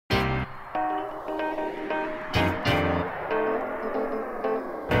How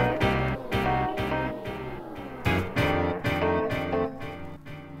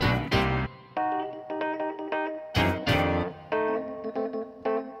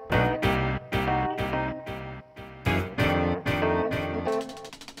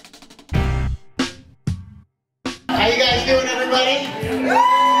you guys doing, everybody? You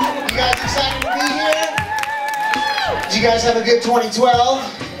guys excited to be here? Did you guys have a good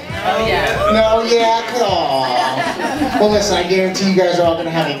 2012? Oh yeah. No, yeah, cool. Well, listen, I guarantee you guys are all going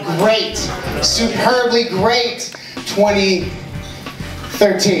to have a great, superbly great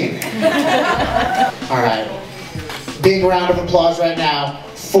 2013. All right. Big round of applause right now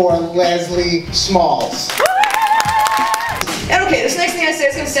for Leslie Smalls. And okay, this next thing I say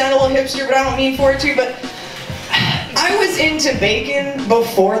is going to sound a little hipster, but I don't mean for it to, but I was into bacon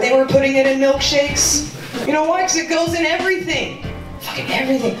before they were putting it in milkshakes. You know why? Because it goes in everything. Fucking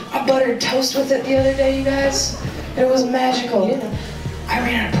everything. I buttered toast with it the other day, you guys. It was magical. I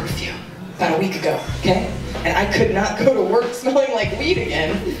ran out of perfume about a week ago, okay? And I could not go to work smelling like weed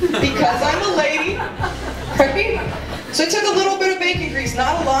again because I'm a lady, right? So I took a little bit of bacon grease,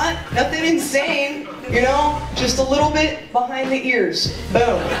 not a lot, nothing insane, you know, just a little bit behind the ears.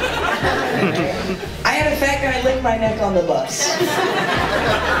 Boom. I had a fat guy lick my neck on the bus.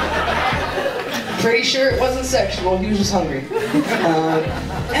 Pretty sure it wasn't sexual, he was just hungry.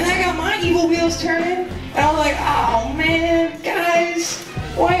 And I got my evil wheels turning, and I was like, oh man, guys,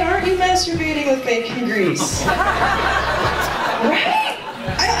 why aren't you masturbating with bacon grease? Right?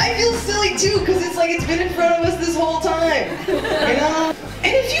 I feel silly too, because it's like it's been in front of us this whole time, you know?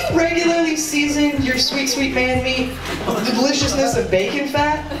 And if you regularly season your sweet, sweet man meat with the deliciousness of bacon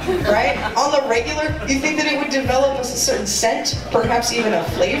fat, right, on the regular, you think that it would develop a certain scent, perhaps even a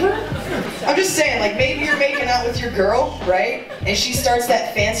flavor? I'm just saying, like maybe you're making out with your girl, right, and she starts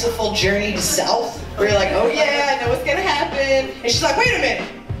that fanciful journey to south, where you're like, oh yeah, I know what's gonna happen, and she's like, wait a minute,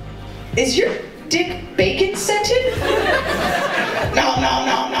 is your dick bacon scented? No?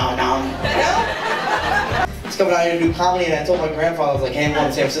 Just coming out here to do comedy, and I told my grandfather, I was like, hey, I'm going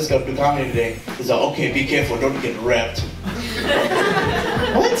to San Francisco to do comedy today. He's like, okay, be careful, don't get wrapped.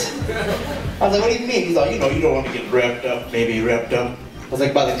 What? I was like, what do you mean? He's like, you know, you don't want to get wrapped up, maybe wrapped up. I was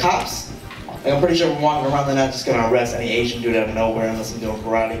like, by the cops? Like, I'm pretty sure we're walking around, they're not just going to arrest any Asian dude out of nowhere unless I'm doing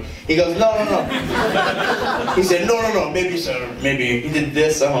karate. He goes, no. He said, no, maybe, sir, maybe he did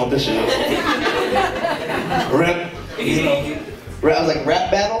this, I don't know what this shit is. Rap, you know, I was like, rap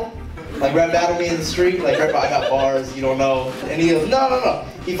battle? Like rap battle me in the street, like rap, I got bars, you don't know. And he goes, no.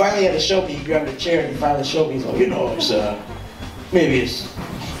 He finally had to show me, he grabbed a chair and he finally showed me, he's like, you know, it's, maybe it's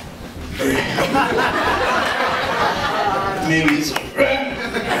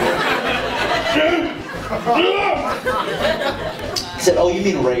He said, oh, you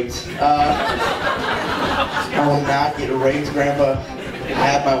mean raped? I will not get raped, Grandpa. I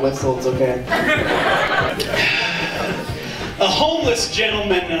have my whistle, it's okay. A homeless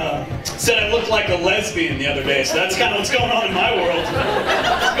gentleman said I looked like a lesbian the other day, so that's kind of what's going on in my world.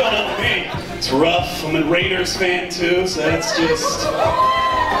 What's going on with me? It's rough. I'm a Raiders fan too, so that's just...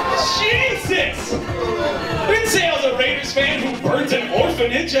 Jesus! I didn't say I was a Raiders fan who burns an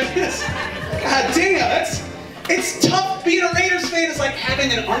orphanage, I guess. God damn, it's tough being a Raiders fan. It's like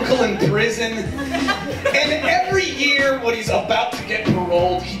having an uncle in prison. And every year when he's about to get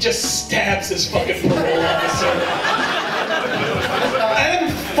paroled, he just stabs his fucking parole officer. And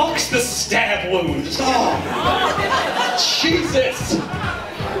then fucks the stab wound. Oh, Jesus.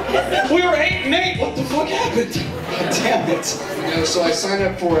 We were 8-8, what the fuck happened? God damn it. You know, so I signed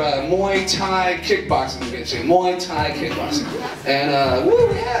up for Muay Thai kickboxing eventually. Muay Thai kickboxing. And,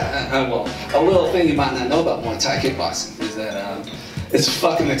 well, a little thing you might not know about Muay Thai kickboxing is that it's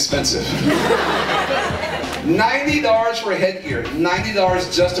fucking expensive. $90 for headgear,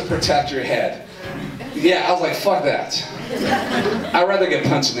 $90 just to protect your head. Yeah, I was like, fuck that. I'd rather get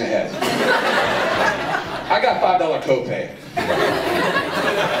punched in the head. I got $5 copay.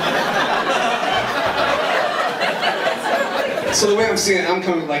 So the way I'm seeing it, I'm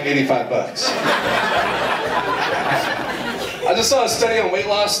coming like 85 bucks. I just saw a study on weight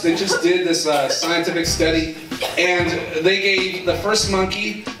loss. They just did this scientific study, and they gave the first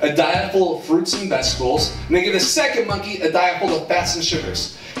monkey a diet full of fruits and vegetables, and they gave the second monkey a diet full of fats and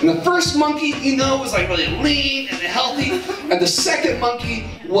sugars. And the first monkey, you know, was like really lean and healthy, and the second monkey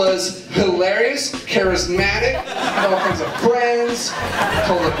was hilarious, charismatic, had all kinds of friends,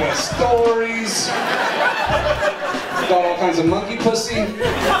 told the best stories, got all kinds of monkey pussy.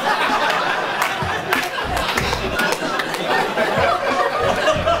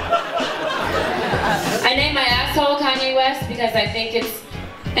 I named my asshole Kanye West because I think it's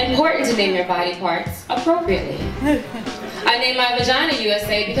important to name your body parts appropriately. I named my vagina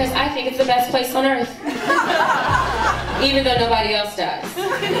USA because I think it's the best place on earth. Even though nobody else does.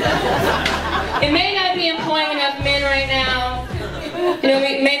 It may not be employing enough men right now. You know,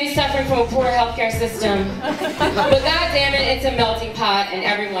 maybe suffering from a poor healthcare system. But goddammit, it's a melting pot and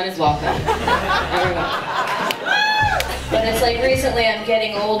everyone is welcome. Everyone. But it's like recently I'm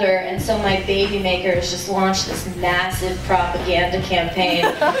getting older, and so my baby makers just launched this massive propaganda campaign.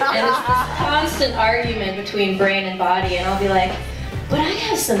 And it's this constant argument between brain and body, and I'll be like, but I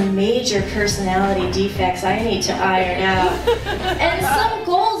have some major personality defects I need to iron out. And some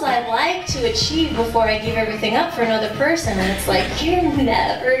goals I'd like to achieve before I give everything up for another person. And it's like, you're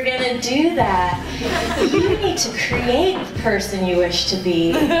never gonna do that. You need to create the person you wish to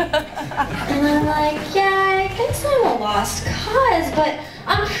be. And I'm like, yeah, I guess I'm a lost cause, but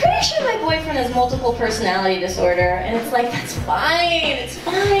I'm pretty sure my boyfriend has multiple personality disorder. And it's like, that's fine, it's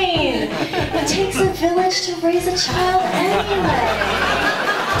fine. It takes a village to raise a child anyway.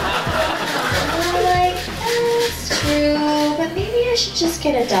 And I'm like, that's true, but maybe I should just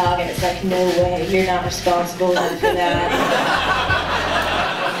get a dog. And it's like, no way, you're not responsible enough for that.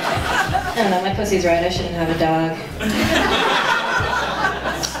 I don't know, my pussy's right, I shouldn't have a dog.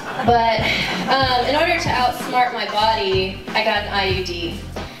 But in order to outsmart my body, I got an IUD.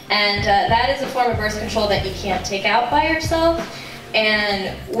 And that is a form of birth control that you can't take out by yourself.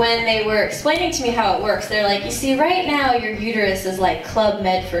 And when they were explaining to me how it works, they're like, you see, right now your uterus is like Club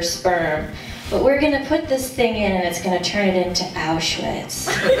Med for sperm, but we're gonna put this thing in and it's gonna turn it into Auschwitz.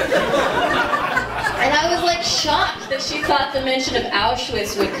 And I was like shocked that she thought the mention of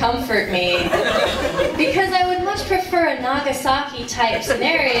Auschwitz would comfort me, because I would much prefer a Nagasaki type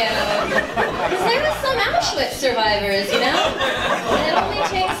scenario, because there were some Auschwitz survivors, you know? And it only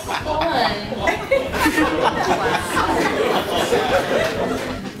takes one.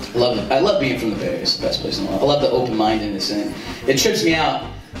 I love being from the Bay Area. It's the best place in the world. I love the open-mindedness, and it trips me out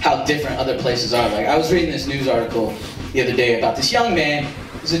how different other places are. Like, I was reading this news article the other day about this young man.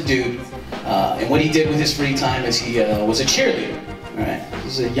 He's a dude, and what he did with his free time is he was a cheerleader. All right,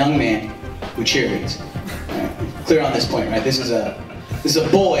 this is a young man who cheerleads. All right, clear on this point, right? This is a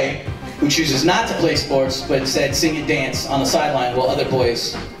boy who chooses not to play sports, but instead sing and dance on the sideline while other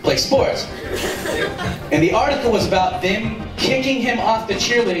boys play sports. And the article was about them kicking him off the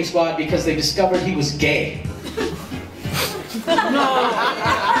cheerleading squad because they discovered he was gay.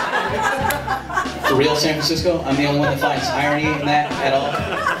 For real, San Francisco? I'm the only one that finds irony in that at all.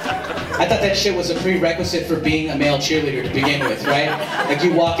 I thought that shit was a prerequisite for being a male cheerleader to begin with, right? Like,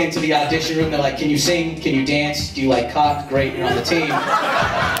 you walk into the audition room, they're like, can you sing? Can you dance? Do you like cock? Great, you're on the team.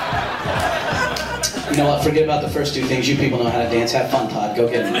 You know what? Forget about the first two things. You people know how to dance. Have fun, Todd. Go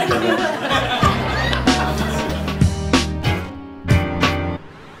get them.